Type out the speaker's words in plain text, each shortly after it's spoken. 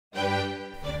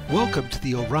Welcome to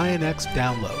the Orion X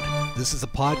Download. This is a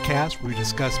podcast where we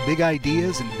discuss big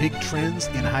ideas and big trends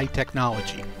in high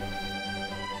technology.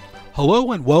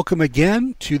 Hello and welcome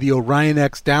again to the Orion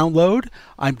X Download.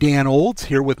 I'm Dan Olds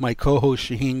here with my co-host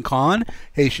Shaheen Khan.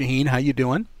 Hey Shaheen, how you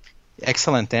doing?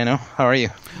 Excellent, Dano. How are you?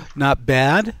 Not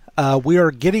bad. We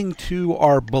are getting to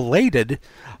our belated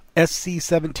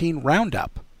SC17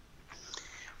 roundup.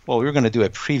 Well, we were going to do a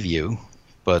preview,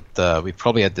 but we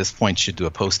probably at this point should do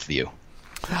a post view.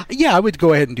 Yeah, I would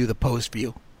go ahead and do the post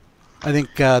view. I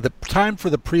think the time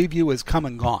for the preview is come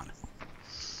and gone.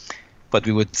 But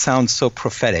we would sound so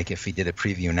prophetic if we did a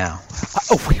preview now.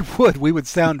 We would. We would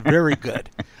sound very good.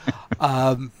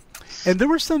 And there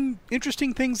were some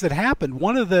interesting things that happened.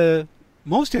 One of the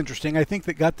most interesting, I think,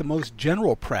 that got the most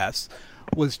general press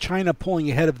was China pulling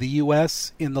ahead of the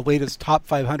U.S. in the latest top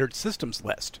 500 systems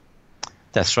list.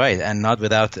 That's right, and not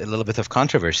without a little bit of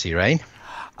controversy, right?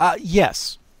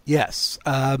 Yes.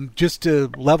 Just to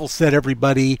level set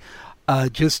everybody,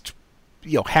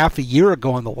 half a year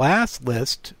ago on the last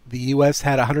list, the U.S.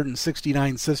 had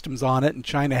 169 systems on it, and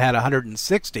China had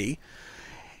 160.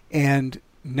 And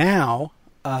now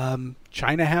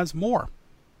China has more.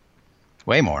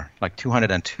 Way more, like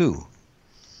 202.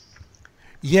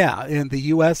 Yeah, and the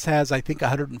U.S. has, I think,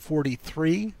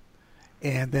 143,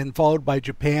 and then followed by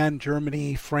Japan,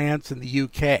 Germany, France, and the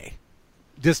U.K.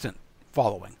 Distant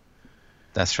following.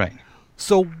 That's right.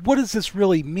 So what does this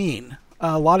really mean?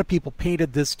 A lot of people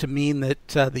painted this to mean that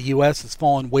the U.S. has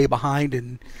fallen way behind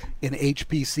in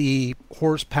HPC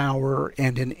horsepower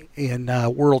and in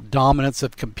world dominance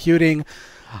of computing.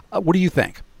 What do you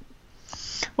think?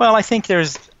 Well, I think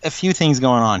there's a few things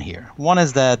going on here. One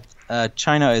is that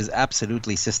China is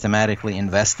absolutely systematically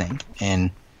investing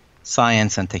in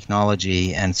science and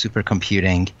technology and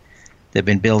supercomputing. They've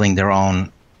been building their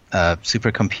own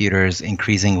supercomputers.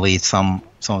 Increasingly, some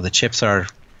of the chips are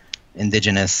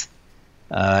indigenous.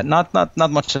 Not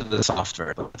much of the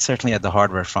software, but certainly at the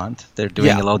hardware front, they're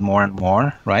doing a lot more and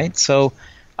more, right? So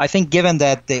I think given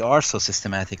that they are so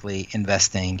systematically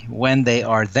investing, when they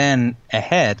are then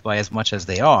ahead by as much as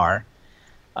they are,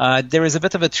 there is a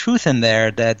bit of a truth in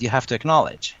there that you have to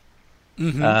acknowledge.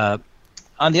 Mm-hmm.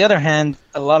 On the other hand,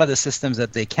 a lot of the systems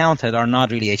that they counted are not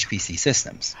really HPC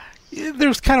systems.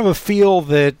 There's kind of a feel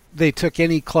that they took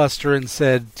any cluster and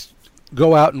said,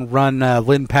 go out and run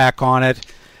LinPack on it,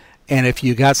 and if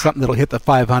you got something that'll hit the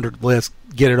 500 list,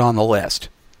 get it on the list.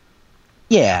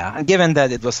 Yeah, and given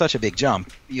that it was such a big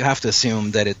jump, you have to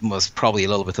assume that it was probably a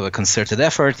little bit of a concerted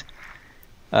effort.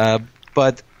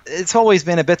 But it's always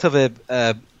been a bit of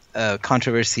a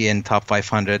controversy in top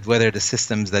 500 whether the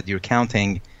systems that you're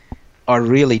counting are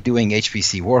really doing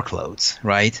HPC workloads,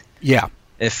 right? Yeah.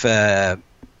 If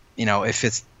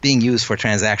it's being used for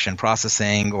transaction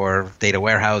processing or data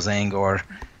warehousing or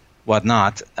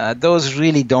whatnot, those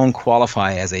really don't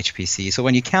qualify as HPC. So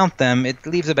when you count them, it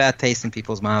leaves a bad taste in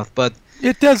people's mouth. But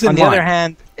it does. On the other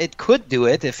hand, it could do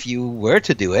it if you were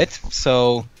to do it.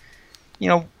 So,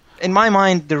 in my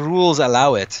mind, the rules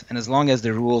allow it. And as long as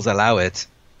the rules allow it,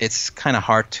 it's kind of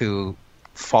hard to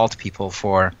fault people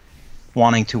for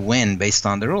wanting to win based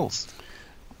on the rules.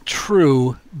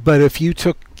 True, but if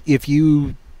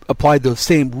you applied those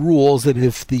same rules, and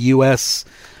if the U.S.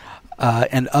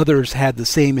 And others had the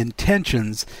same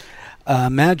intentions,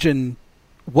 imagine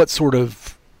what sort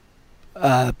of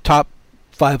top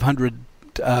 500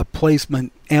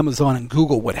 placement Amazon and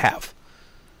Google would have.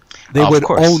 They would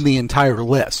own the entire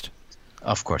list.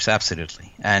 Of course,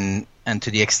 absolutely. And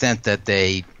to the extent that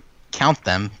they count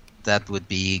them, that would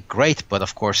be great. But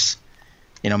of course,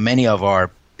 many of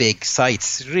our big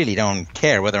sites really don't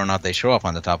care whether or not they show up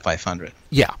on the top 500.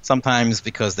 Yeah. Sometimes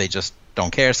because they just don't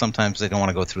care. Sometimes they don't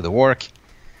want to go through the work.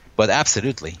 But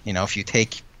absolutely, if you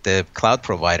take the cloud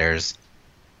providers,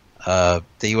 the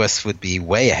U.S. would be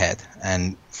way ahead.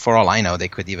 And for all I know, they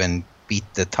could even beat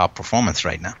the top performance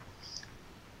right now.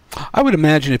 I would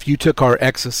imagine if you took our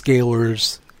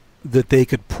exascalers that they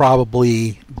could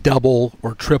probably double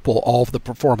or triple all of the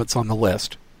performance on the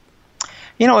list.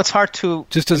 It's hard to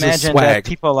just as imagine a swag. That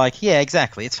people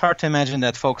exactly. It's hard to imagine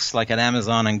that folks like at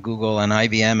Amazon and Google and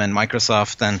IBM and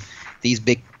Microsoft and these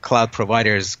big cloud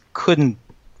providers couldn't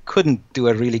do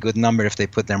a really good number if they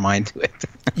put their mind to it.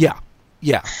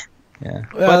 Yeah.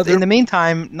 But in the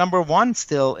meantime, number one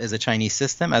still is a Chinese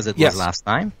system, as it was last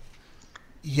time.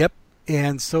 Yep,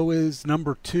 and so is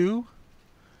number two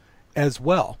as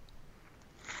well.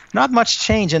 Not much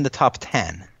change in the top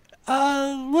 10.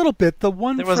 A little bit. The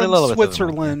one from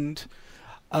Switzerland,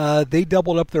 they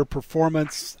doubled up their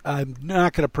performance. I'm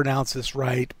not going to pronounce this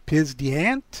right.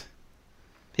 Pizdiant,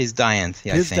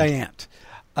 yeah, I think.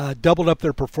 doubled up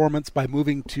their performance by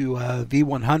moving to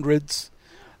V100s,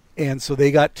 and so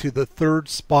they got to the third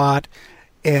spot.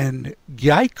 And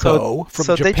Geico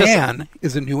from Japan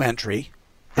is a new entry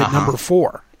at number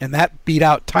 4, and that beat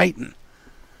out Titan.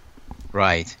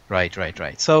 Right.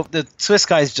 So the Swiss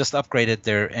guys just upgraded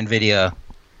their NVIDIA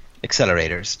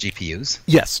accelerators, GPUs.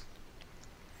 Yes.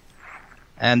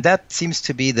 And that seems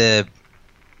to be the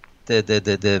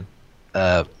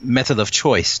method of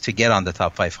choice to get on the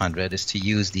top 500 is to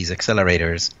use these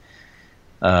accelerators.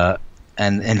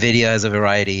 And NVIDIA is a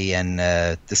variety, and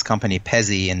this company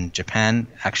Pezi in Japan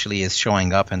actually is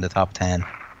showing up in the top 10.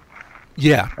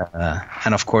 Yeah.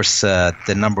 And of course,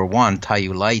 the number 1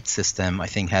 Taiyu Lite system, I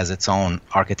think, has its own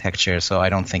architecture, so I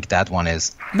don't think that one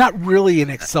is... Not really an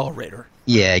accelerator.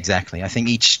 Yeah, exactly. I think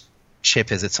each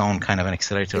chip is its own kind of an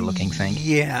accelerator-looking thing.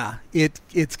 Yeah.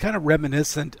 It's kind of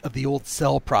reminiscent of the old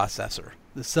Cell processor,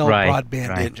 the Cell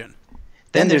broadband engine.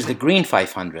 Then there's the Green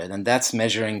 500, and that's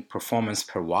measuring performance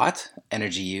per watt,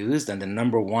 energy used, and the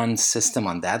number 1 system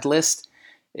on that list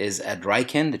is at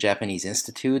RIKEN, the Japanese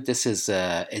institute. This is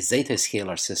a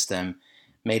Zetascaler system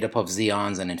made up of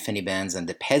Xeons and InfiniBands and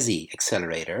the Pezi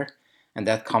accelerator, and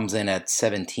that comes in at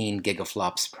 17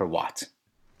 gigaflops per watt.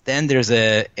 Then there's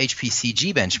a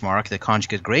HPCG benchmark, the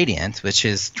conjugate gradient, which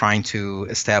is trying to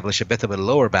establish a bit of a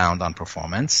lower bound on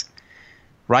performance.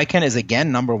 RIKEN is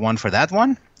again number 1 for that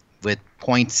one, with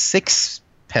 0.6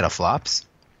 petaflops,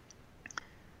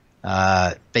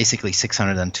 basically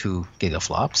 602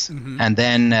 gigaflops. Mm-hmm. And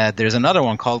then there's another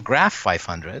one called Graph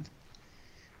 500,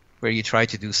 where you try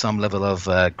to do some level of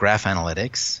graph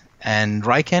analytics. And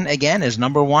RIKEN, again, is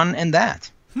number 1 in that.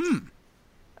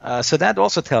 So that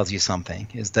also tells you something,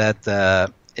 is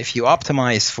that if you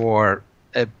optimize for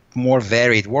a more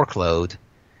varied workload,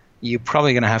 you're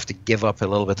probably going to have to give up a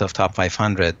little bit of top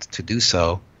 500 to do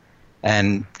so.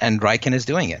 And RIKEN is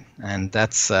doing it, and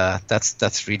that's the K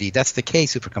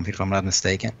supercomputer, if I'm not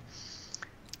mistaken.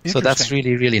 So that's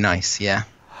really, really nice. Yeah.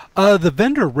 The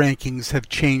vendor rankings have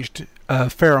changed a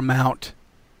fair amount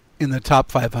in the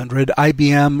top 500.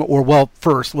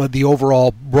 IBM, the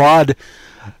overall broad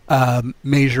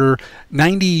measure,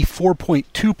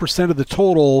 94.2% of the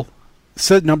total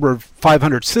said number of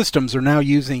 500 systems are now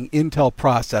using Intel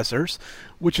processors,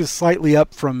 which is slightly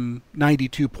up from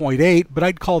 92.8, but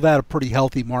I'd call that a pretty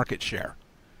healthy market share.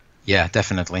 Yeah,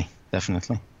 definitely.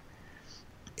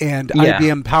 And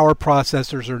IBM Power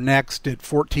processors are next at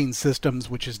 14 systems,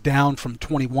 which is down from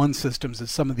 21 systems as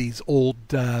some of these old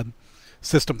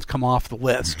systems come off the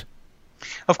list.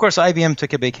 Of course, IBM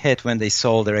took a big hit when they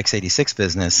sold their x86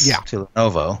 business to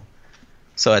Lenovo.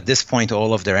 So at this point,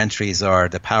 all of their entries are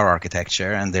the Power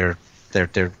architecture, and they're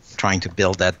trying to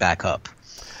build that back up.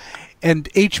 And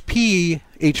HPE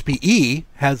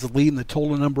has the lead in the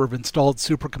total number of installed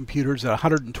supercomputers at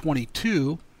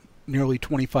 122, nearly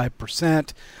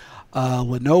 25%.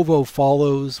 Lenovo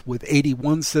follows with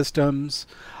 81 systems.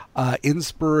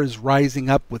 Inspur is rising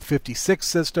up with 56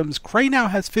 systems. Cray now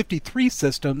has 53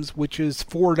 systems, which is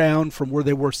 4 down from where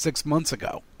they were 6 months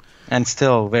ago. And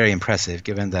still very impressive,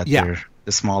 given that they're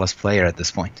the smallest player at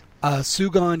this point.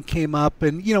 Sugon came up,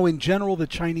 and in general, the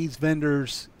Chinese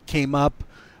vendors came up.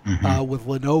 With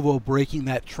Lenovo breaking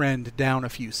that trend down a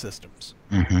few systems.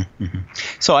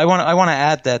 So I want to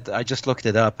add that I just looked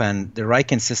it up, and the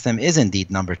RIKEN system is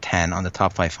indeed number 10 on the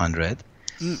top 500,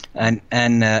 and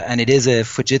it is a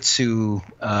Fujitsu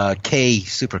K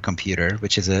supercomputer,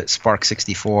 which is a SPARC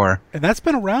 64. And that's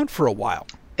been around for a while.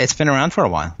 It's been around for a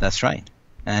while. That's right,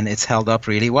 and it's held up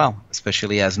really well,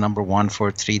 especially as number 1 for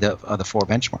 3 of the 4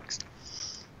 benchmarks.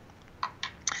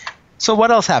 So what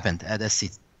else happened at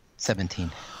SC17?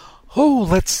 Oh,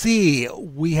 let's see.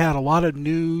 We had a lot of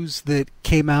news that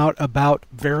came out about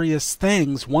various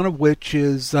things, one of which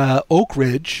is Oak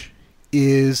Ridge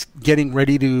is getting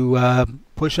ready to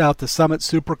push out the Summit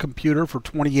supercomputer for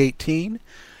 2018.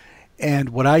 And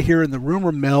what I hear in the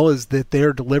rumor mill is that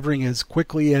they're delivering as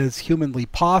quickly as humanly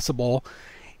possible,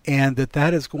 and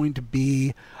that is going to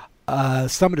be,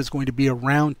 Summit is going to be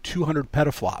around 200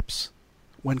 petaflops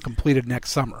when completed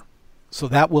next summer. So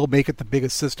that will make it the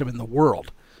biggest system in the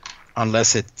world.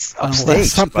 Unless it's upstaged.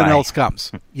 Unless something else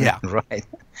comes. Yeah. Right.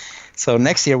 So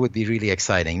next year would be really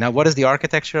exciting. Now, what is the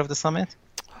architecture of the Summit?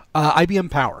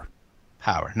 IBM Power.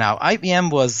 Now,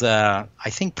 IBM was, I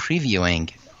think,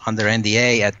 previewing under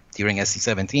NDA during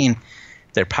SC17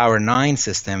 their Power 9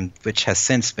 system, which has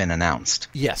since been announced.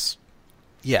 Yes.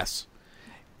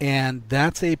 And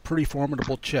that's a pretty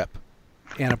formidable chip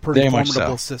and a pretty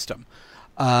formidable system.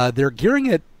 They're gearing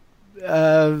it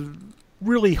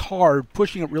really hard,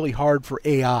 pushing it really hard for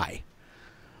AI,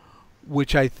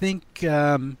 which I think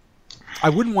I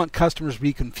wouldn't want customers to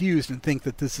be confused and think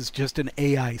that this is just an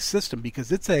AI system,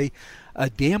 because it's a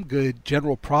damn good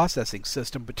general processing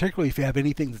system, particularly if you have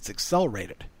anything that's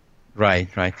accelerated. Right.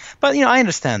 But I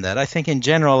understand that. I think in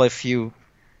general, if you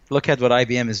look at what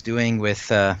IBM is doing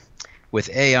with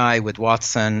AI, with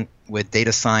Watson, with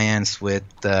data science, with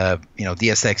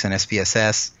DSX and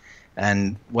SPSS,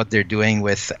 and what they're doing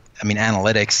with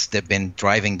analytics, they've been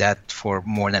driving that for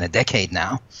more than a decade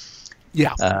now.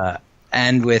 Yeah.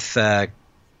 And with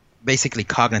basically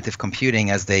cognitive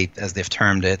computing, as they've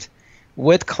termed it,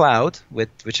 with cloud,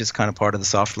 which is kind of part of the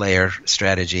soft layer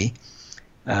strategy.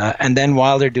 And then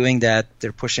while they're doing that,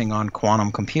 they're pushing on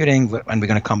quantum computing, and we're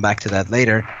going to come back to that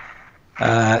later.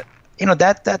 That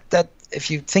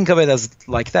if you think of it as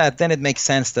like that, then it makes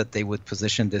sense that they would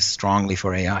position this strongly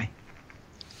for AI.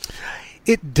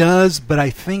 It does, but I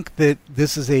think that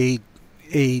this is a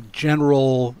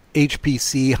general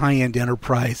HPC high-end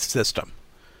enterprise system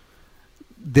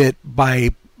that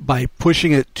by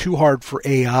pushing it too hard for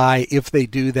AI, if they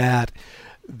do that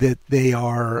they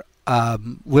are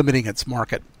limiting its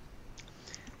market.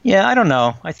 Yeah, I don't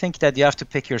know. I think that you have to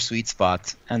pick your sweet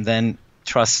spot and then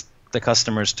trust the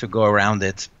customers to go around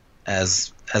it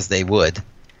as they would.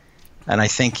 And I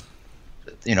think,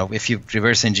 if you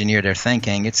reverse engineer their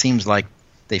thinking, it seems like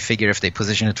they figure if they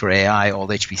position it for AI, all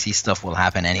the HPC stuff will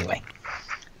happen anyway.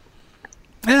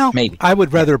 Well, maybe. I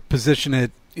would rather position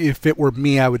it, if it were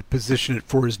me, I would position it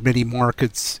for as many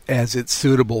markets as it's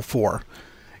suitable for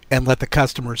and let the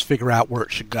customers figure out where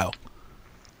it should go.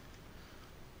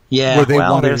 Yeah, where they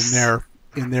want it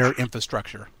in their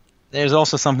infrastructure. There's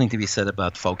also something to be said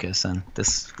about focus, and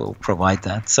this will provide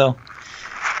that. So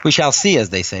we shall see,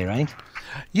 as they say, right?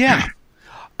 Yeah.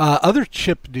 Other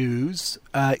chip news,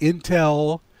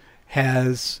 Intel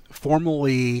has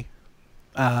formally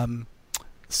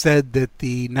said that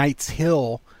the Knights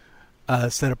Hill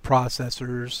set of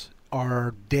processors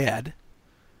are dead.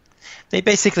 They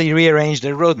basically rearranged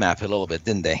their roadmap a little bit,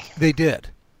 didn't they? They did.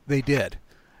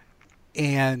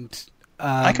 And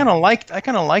I kind of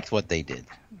liked what they did.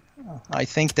 I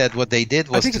think that what they did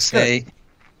was to say, good.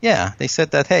 Yeah, they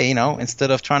said that, hey,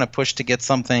 instead of trying to push to get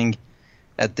something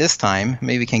at this time,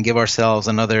 maybe we can give ourselves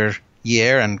another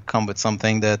year and come with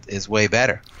something that is way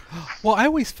better. Well, I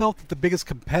always felt that the biggest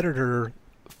competitor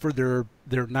for their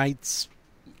Knights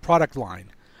product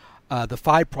line, the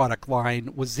Phi product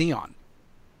line, was Xeon.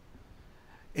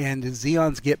 And as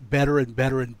Xeons get better and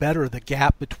better and better, the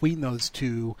gap between those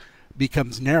two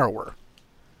becomes narrower.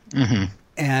 Mm-hmm.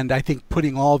 And I think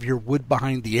putting all of your wood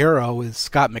behind the arrow, as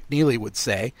Scott McNealy would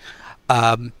say,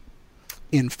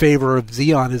 in favor of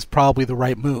Xeon is probably the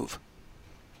right move.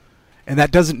 And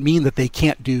that doesn't mean that they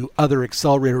can't do other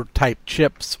accelerator-type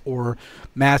chips or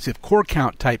massive core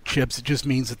count type chips. It just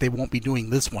means that they won't be doing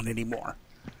this one anymore.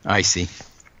 I see.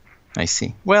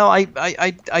 Well,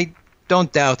 I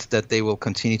don't doubt that they will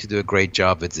continue to do a great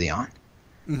job with Xeon.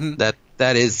 Mm-hmm.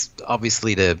 That is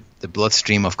obviously the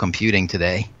bloodstream of computing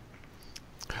today.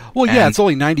 Well, yeah, it's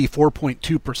only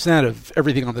 94.2% of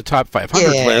everything on the top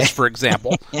 500 list, for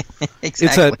example.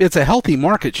 Exactly. It's a healthy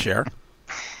market share.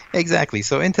 Exactly.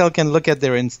 So Intel can look at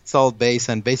their installed base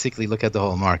and basically look at the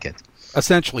whole market.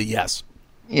 Essentially, yes.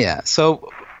 Yeah.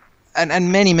 So,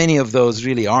 and many of those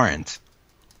really aren't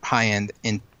high-end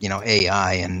in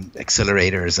AI and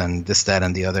accelerators and this, that,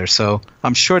 and the other. So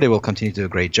I'm sure they will continue to do a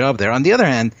great job there. On the other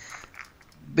hand,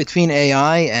 between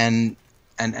AI and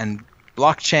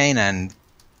blockchain and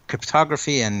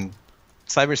cryptography and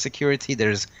cybersecurity,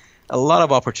 there's a lot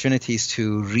of opportunities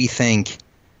to rethink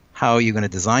how you're going to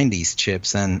design these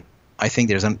chips, and I think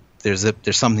there's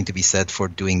something to be said for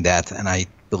doing that, and I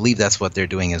believe that's what they're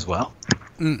doing as well.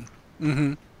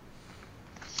 Mm-hmm.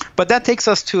 But that takes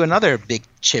us to another big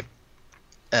chip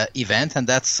event, and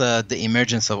that's the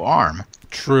emergence of ARM.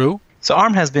 True. So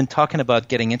ARM has been talking about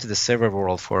getting into the server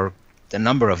world for a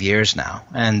number of years now,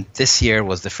 and this year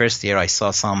was the first year I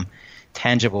saw some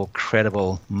tangible,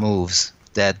 credible moves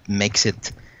that makes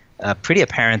it pretty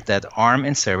apparent that ARM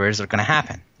in servers are going to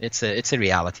happen. It's a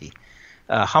reality.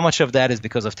 How much of that is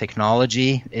because of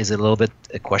technology is a little bit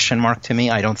a question mark to me.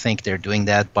 I don't think they're doing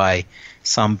that by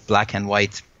some black and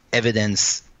white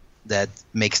evidence that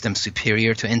makes them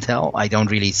superior to Intel. I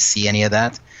don't really see any of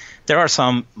that. There are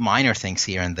some minor things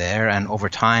here and there, and over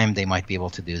time they might be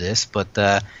able to do this. But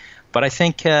I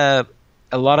think a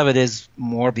lot of it is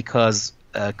more because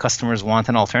customers want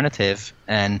an alternative,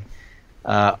 and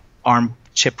ARM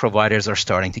chip providers are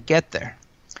starting to get there.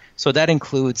 So that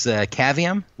includes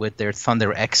Cavium with their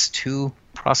Thunder X2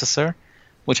 processor,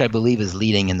 which I believe is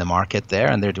leading in the market there,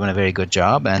 and they're doing a very good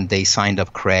job. And they signed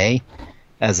up Cray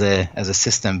as a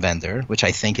system vendor, which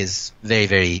I think is very,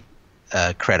 very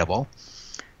credible.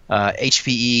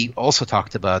 HPE also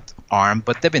talked about ARM,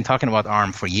 but they've been talking about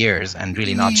ARM for years and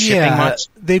really not shipping much.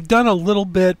 They've done a little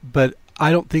bit, but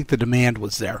I don't think the demand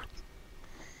was there.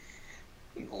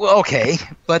 Well, okay,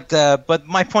 but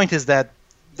my point is that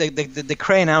the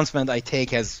Cray announcement I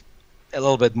take as a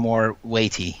little bit more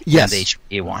weighty than the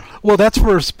HPE one. Well, that's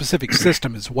for a specific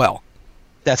system as well.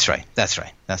 That's right.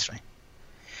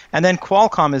 And then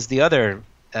Qualcomm is the other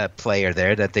player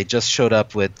there that they just showed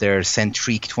up with their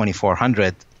Centriq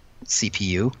 2400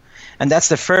 CPU, and that's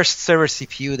the first server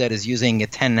CPU that is using a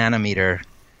 10 nanometer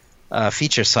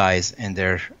feature size in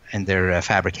their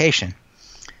fabrication,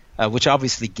 which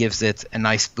obviously gives it a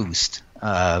nice boost.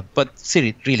 But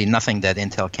really nothing that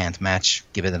Intel can't match.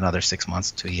 Give it another 6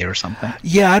 months to a year or something.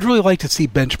 Yeah, I'd really like to see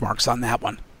benchmarks on that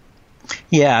one.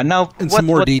 Yeah, now and some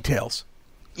more details.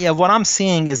 Yeah, what I'm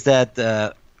seeing is that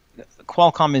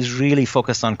Qualcomm is really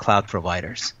focused on cloud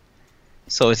providers.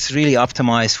 So it's really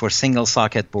optimized for single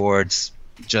socket boards,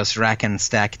 just rack and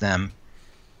stack them.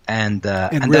 And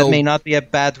that may not be a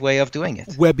bad way of doing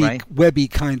it. Webby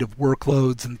kind of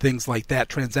workloads and things like that,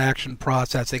 transaction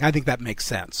processing. I think that makes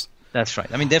sense. That's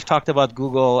right. I mean, they've talked about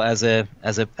Google as a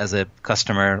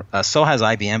customer. So has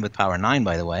IBM with Power 9,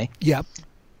 by the way. Yep.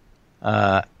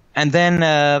 And then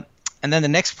the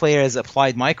next player is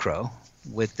Applied Micro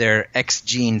with their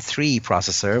X-Gene 3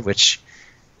 processor, which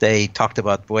they talked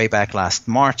about way back last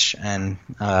March, and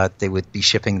they would be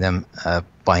shipping them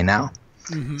by now.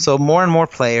 Mm-hmm. So more and more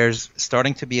players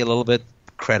starting to be a little bit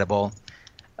credible,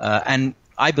 and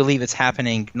I believe it's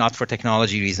happening not for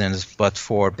technology reasons, but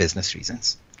for business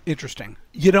reasons. Interesting.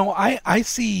 I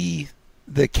see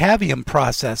the Cavium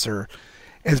processor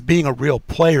as being a real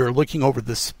player. Looking over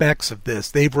the specs of this,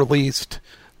 they've released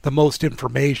the most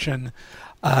information.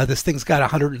 This thing's got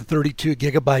 132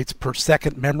 gigabytes per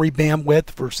second memory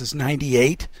bandwidth versus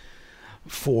 98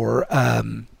 for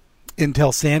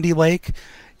Intel Sandy Lake.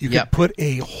 You could put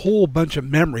a whole bunch of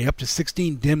memory, up to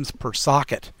 16 DIMMs per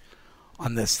socket,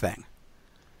 on this thing.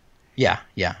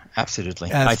 Yeah,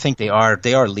 absolutely. I think they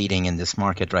are leading in this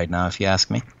market right now, if you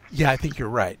ask me. Yeah, I think you're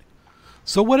right.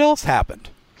 So what else happened?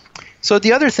 So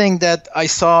the other thing that I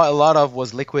saw a lot of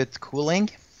was liquid cooling.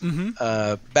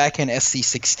 Mm-hmm. Back in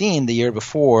SC16, the year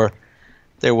before,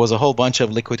 there was a whole bunch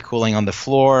of liquid cooling on the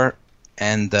floor,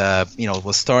 and it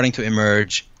was starting to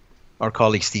emerge. Our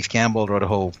colleague Steve Campbell wrote a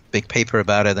whole big paper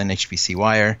about it on HPC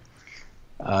Wire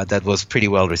that was pretty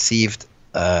well received.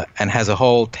 And has a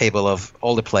whole table of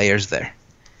all the players there.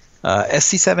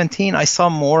 SC17, I saw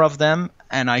more of them,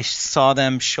 and I saw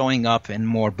them showing up in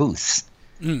more booths.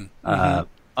 Mm-hmm.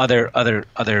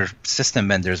 Other system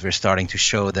vendors were starting to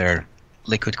show their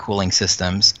liquid cooling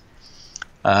systems.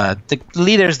 The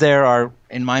leaders there are,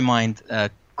 in my mind,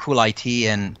 CoolIT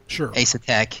and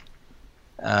Asetek.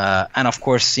 And of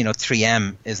course,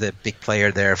 3M is a big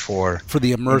player there for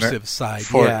the immersive side.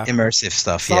 For immersive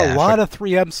stuff. Saw a lot of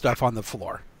 3M stuff on the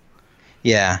floor.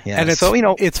 Yeah. And it's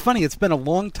it's funny. It's been a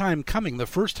long time coming. The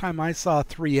first time I saw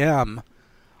 3M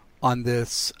on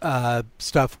this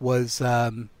stuff was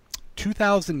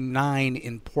 2009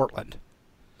 in Portland.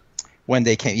 When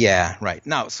they came, yeah, right.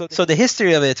 Now, so the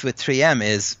history of it with 3M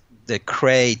is the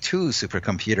Cray 2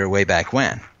 supercomputer way back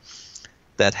when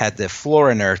that had the floor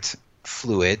inert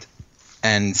fluid,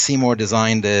 and Seymour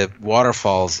designed the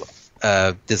waterfalls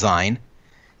design.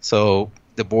 So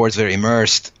the boards were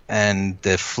immersed, and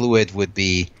the fluid would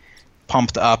be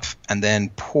pumped up and then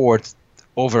poured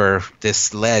over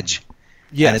this ledge.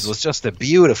 Yes. And it was just a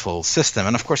beautiful system.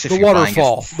 And of course, if the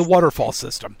waterfall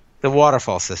system. The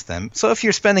waterfall system. So if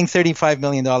you're spending $35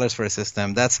 million for a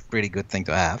system, that's a pretty good thing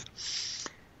to have.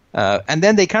 And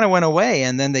then they kind of went away,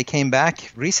 and then they came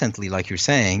back recently, like you're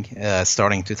saying,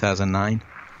 starting 2009.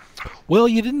 Well,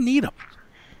 you didn't need them.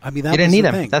 I mean, that you didn't was need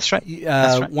the them. thing. That's right.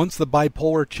 That's right. Once the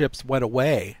bipolar chips went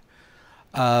away,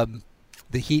 the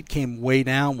heat came way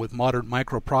down with modern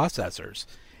microprocessors,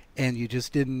 and you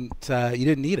just didn't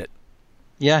need it.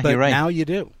 Yeah, but you're right. Now you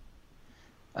do.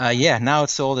 Now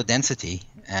it's all the density,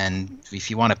 and if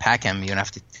you want to pack them, you don't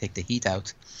have to take the heat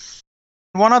out.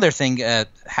 One other thing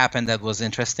happened that was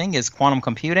interesting is quantum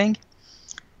computing.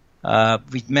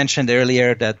 We mentioned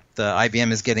earlier that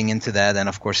IBM is getting into that, and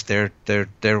of course they're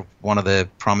one of the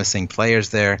promising players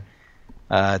there.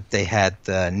 They had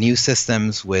new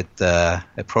systems with a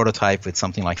prototype with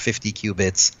something like 50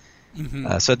 qubits.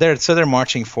 Mm-hmm. So they're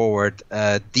marching forward.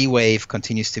 D-Wave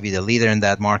continues to be the leader in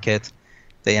that market.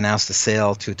 They announced a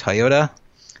sale to Toyota.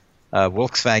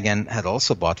 Volkswagen had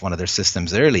also bought one of their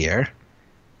systems earlier.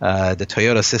 The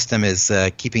Toyota system is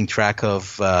keeping track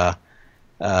of a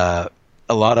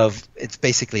lot of, it's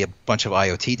basically a bunch of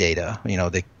IoT data.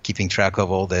 They're keeping track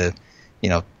of all the,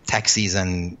 taxis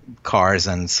and cars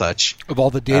and such. Of all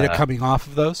the data coming off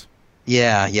of those?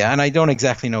 Yeah, and I don't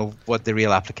exactly know what the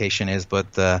real application is,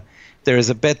 but there is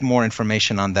a bit more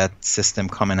information on that system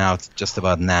coming out just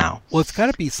about now. Well, it's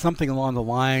got to be something along the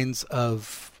lines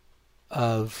of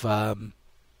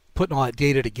putting all that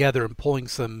data together and pulling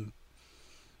some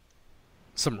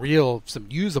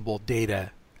usable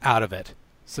data out of it,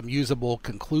 some usable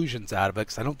conclusions out of it,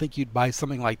 because I don't think you'd buy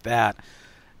something like that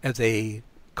as a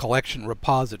collection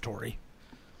repository.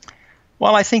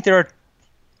 Well, I think there are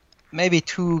maybe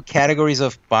two categories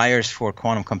of buyers for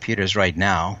quantum computers right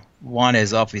now. One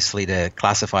is obviously the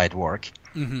classified work,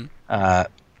 and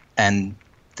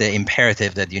the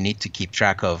imperative that you need to keep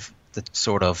track of the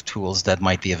sort of tools that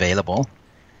might be available.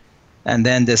 And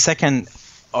then the second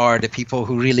are the people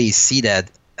who really see that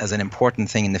as an important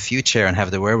thing in the future and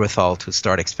have the wherewithal to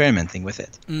start experimenting with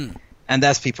it. And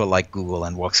that's people like Google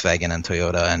and Volkswagen and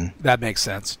Toyota. And that makes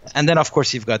sense. And then, of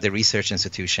course, you've got the research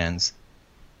institutions.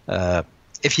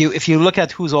 If you look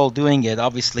at who's all doing it,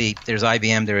 obviously there's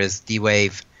IBM, there is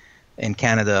D-Wave in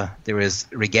Canada, there is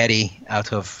Rigetti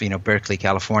out of Berkeley,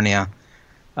 California.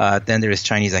 Then there is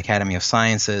Chinese Academy of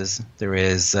Sciences. There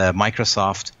is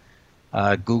Microsoft.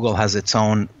 Google has its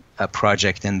own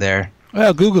project in there.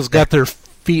 Well, Google's got their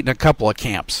feet in a couple of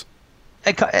camps.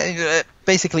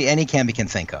 Basically any camp you can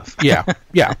think of. Yeah.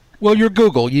 Well, you're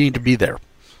Google. You need to be there.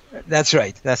 That's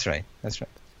right.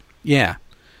 Yeah.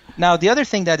 Now, the other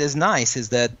thing that is nice is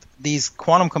that these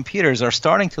quantum computers are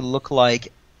starting to look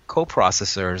like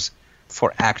coprocessors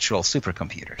for actual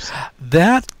supercomputers.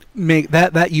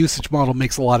 That usage model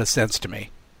makes a lot of sense to me,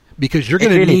 because you're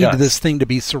going to need this thing to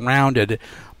be surrounded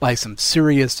by some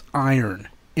serious iron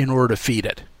in order to feed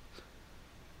it.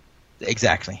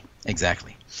 Exactly.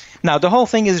 Now, the whole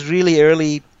thing is really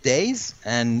early days,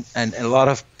 and a lot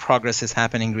of progress is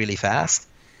happening really fast.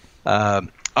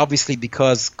 Obviously,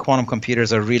 because quantum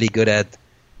computers are really good at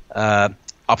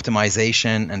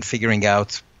optimization and figuring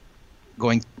out,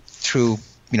 going through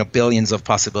billions of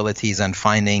possibilities and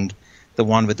finding the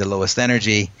one with the lowest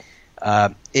energy,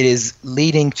 it is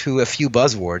leading to a few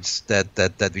buzzwords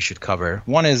that we should cover.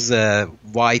 One is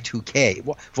Y2K,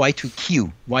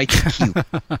 Y2Q.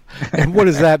 And what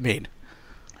does that mean?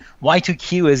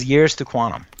 Y2Q is years to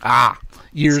quantum.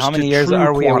 Years. So how many years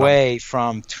are we away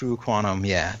from true quantum?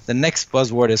 Yeah. The next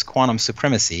buzzword is quantum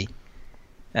supremacy,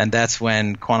 and that's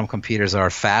when quantum computers are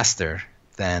faster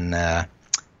than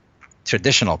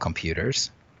traditional computers,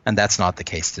 and that's not the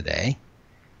case today.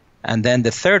 And then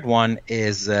the third one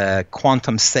is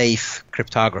quantum safe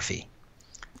cryptography.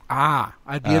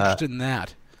 I'd be interested in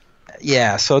that.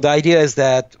 Yeah. So the idea is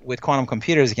that with quantum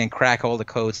computers, you can crack all the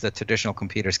codes that traditional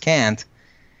computers can't,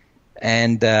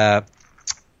 and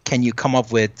can you come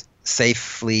up with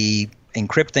safely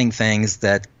encrypting things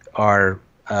that are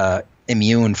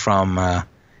immune from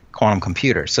quantum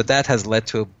computers? So that has led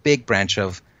to a big branch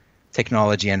of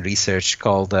technology and research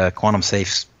called quantum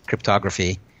safe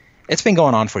cryptography. It's been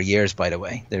going on for years, by the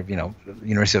way. There,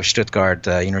 University of Stuttgart,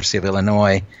 University of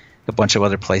Illinois, a bunch of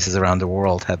other places around the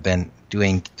world have been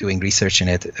doing research in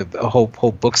it. Whole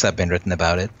books have been written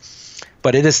about it.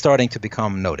 But it is starting to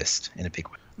become noticed in a big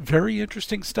way. Very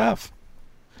interesting stuff.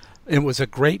 It was a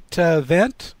great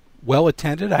event, well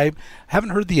attended. I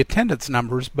haven't heard the attendance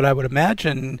numbers, but I would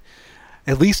imagine,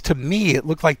 at least to me, it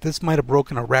looked like this might have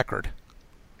broken a record.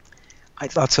 I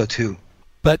thought so too.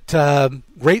 But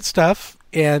great stuff,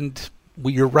 and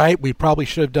you're right, we probably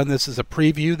should have done this as a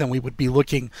preview, then we would be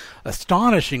looking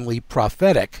astonishingly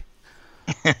prophetic.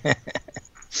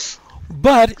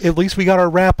 But at least we got our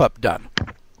wrap-up done.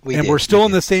 We're still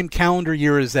in the same calendar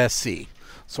year as SC.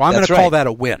 So I'm going to call that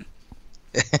a win.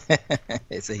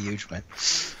 It's a huge win.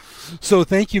 So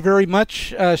thank you very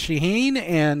much, Shaheen,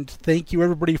 and thank you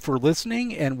everybody for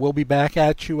listening, and we'll be back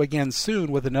at you again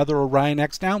soon with another Orion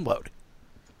X download.